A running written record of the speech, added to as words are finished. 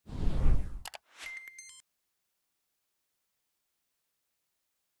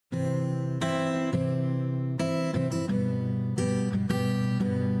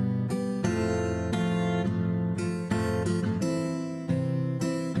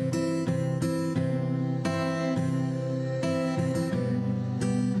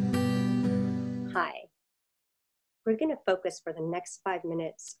we're going to focus for the next 5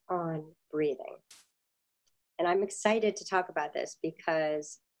 minutes on breathing. And I'm excited to talk about this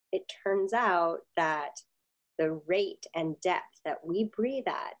because it turns out that the rate and depth that we breathe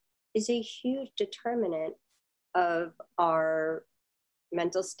at is a huge determinant of our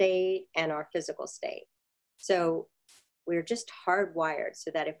mental state and our physical state. So we're just hardwired so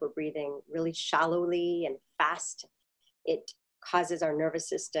that if we're breathing really shallowly and fast, it causes our nervous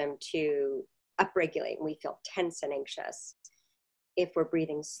system to upregulate and we feel tense and anxious. If we're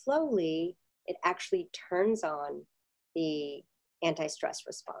breathing slowly, it actually turns on the anti-stress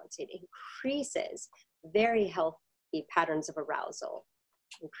response. It increases very healthy patterns of arousal,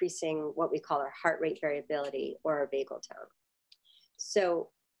 increasing what we call our heart rate variability or our vagal tone. So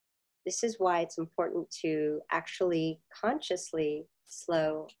this is why it's important to actually consciously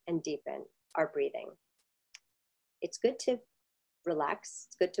slow and deepen our breathing. It's good to relax.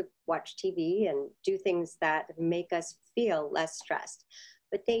 It's good to watch TV and do things that make us feel less stressed,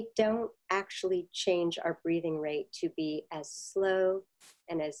 but they don't actually change our breathing rate to be as slow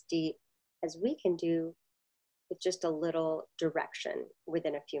and as deep as we can do with just a little direction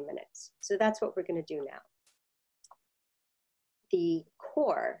within a few minutes. So that's what we're going to do now. The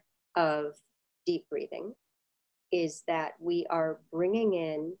core of deep breathing is that we are bringing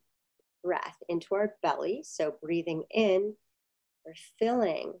in breath into our belly. So breathing in, we're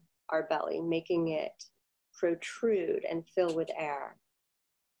filling our belly, making it protrude and fill with air,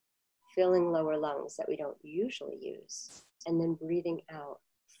 filling lower lungs that we don't usually use, and then breathing out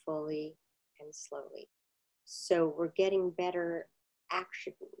fully and slowly. So we're getting better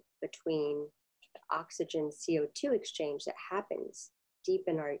action between the oxygen CO2 exchange that happens deep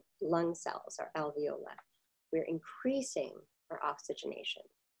in our lung cells, our alveoli. We're increasing our oxygenation.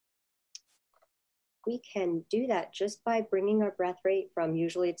 We can do that just by bringing our breath rate from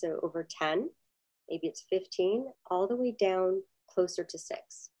usually it's over 10, maybe it's 15, all the way down closer to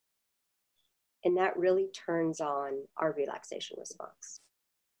 6. And that really turns on our relaxation response.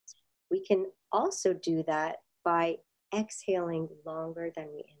 We can also do that by exhaling longer than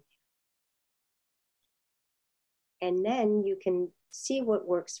we inhale. And then you can see what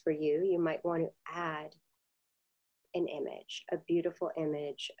works for you. You might want to add an image, a beautiful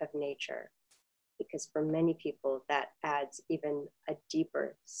image of nature, because for many people that adds even a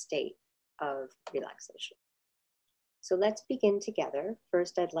deeper state of relaxation. So let's begin together.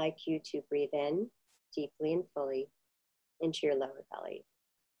 First, I'd like you to breathe in deeply and fully into your lower belly.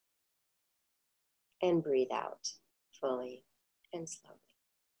 And breathe out fully and slowly.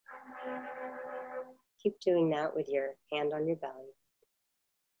 Keep doing that with your hand on your belly.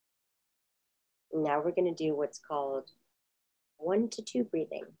 Now we're going to do what's called 1 to 2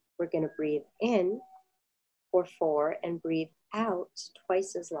 breathing. We're going to breathe in for 4 and breathe out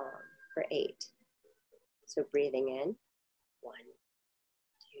twice as long for 8. So breathing in, 1,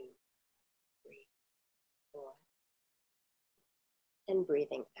 2, 3, 4. And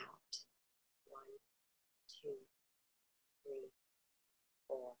breathing out, 1, 2, 3,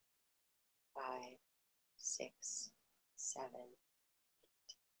 4, 5, 6, 7, 8.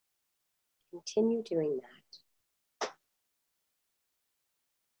 Continue doing that.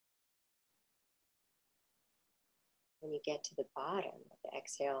 When you get to the bottom of the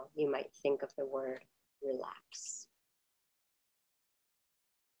exhale, you might think of the word relax.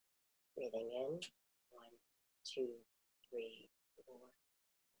 Breathing in, 1, 2, 3, 4,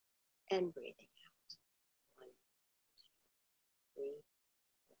 and breathing out, 1, 2, 3,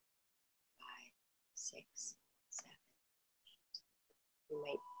 4, 5, 6, 7, 8. You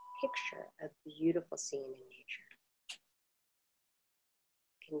might picture a beautiful scene in nature.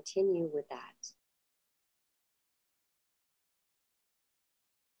 Continue with that.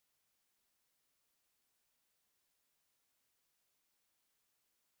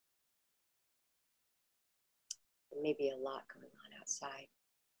 There may be a lot going on outside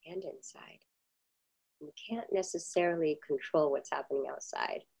and inside. We can't necessarily control what's happening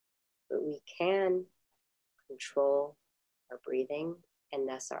outside, but we can control our breathing and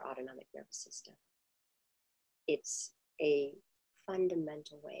thus our autonomic nervous system. It's a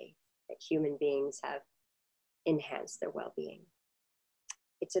fundamental way that human beings have enhanced their well-being.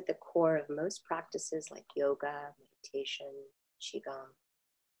 It's at the core of most practices like yoga, meditation, qigong.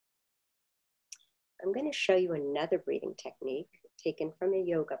 I'm going to show you another breathing technique taken from a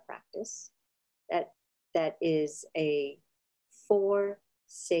yoga practice that is a 4,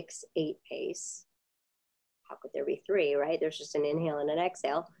 6, 8 pace. How could there be 3, right? There's just an inhale and an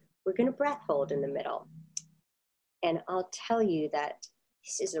exhale. We're going to breath hold in the middle. And I'll tell you that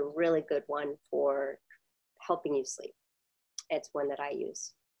this is a really good one for helping you sleep. It's one that I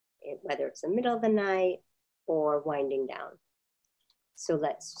use, whether it's the middle of the night or winding down. So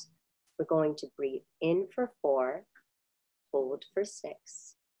we're going to breathe in for 4, hold for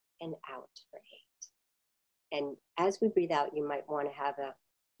 6, and out for 8. And as we breathe out, you might want to have a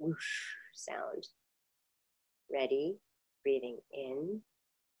whoosh sound. Ready? Breathing in,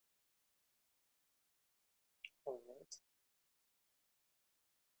 hold,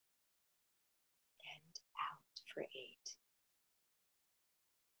 and out for 8.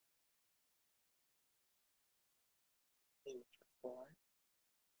 In for 4,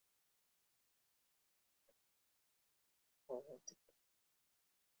 hold,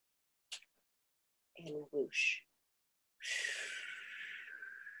 and whoosh.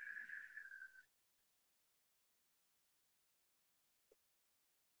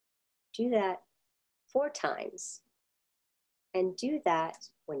 Do that 4 times. And do that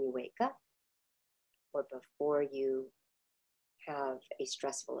when you wake up or before you have a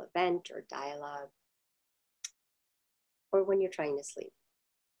stressful event or dialogue, or when you're trying to sleep.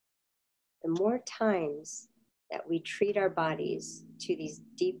 The more times that we treat our bodies to these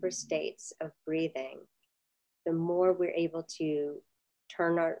deeper states of breathing, the more we're able to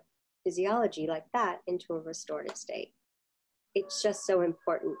turn our physiology like that into a restorative state. It's just so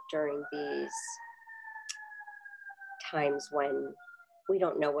important during these times when we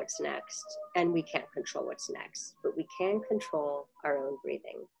don't know what's next and we can't control what's next, but we can control our own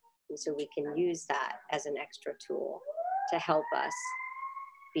breathing. And so we can use that as an extra tool to help us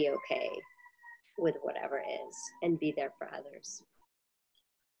be okay with whatever is and be there for others.